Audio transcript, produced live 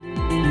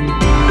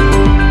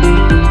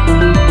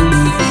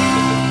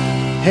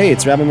Hey,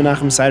 it's Rabbi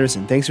Menachem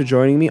Siderson. Thanks for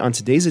joining me on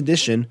today's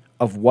edition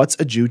of What's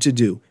a Jew to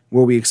Do,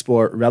 where we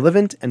explore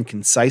relevant and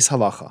concise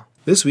halacha.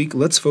 This week,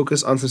 let's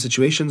focus on some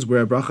situations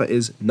where a bracha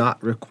is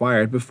not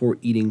required before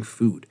eating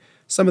food.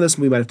 Some of this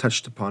we might have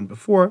touched upon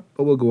before,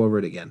 but we'll go over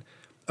it again.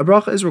 A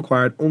bracha is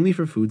required only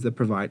for foods that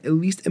provide at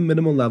least a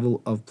minimal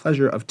level of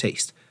pleasure of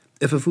taste.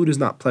 If a food is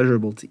not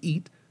pleasurable to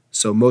eat,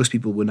 so most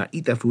people would not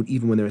eat that food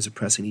even when there is a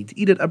pressing need to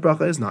eat it, a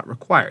bracha is not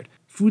required.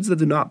 Foods that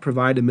do not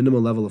provide a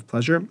minimal level of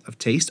pleasure, of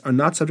taste, are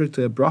not subject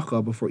to a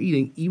bracha before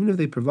eating, even if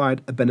they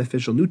provide a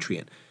beneficial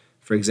nutrient.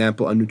 For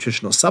example, a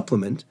nutritional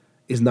supplement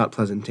is not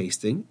pleasant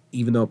tasting,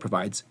 even though it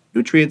provides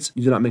nutrients.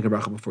 You do not make a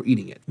bracha before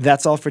eating it.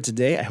 That's all for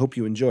today. I hope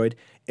you enjoyed.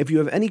 If you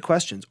have any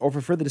questions or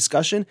for further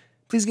discussion,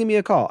 please give me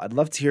a call. I'd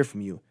love to hear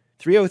from you.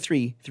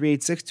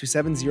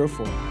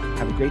 303-386-2704.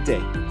 Have a great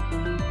day.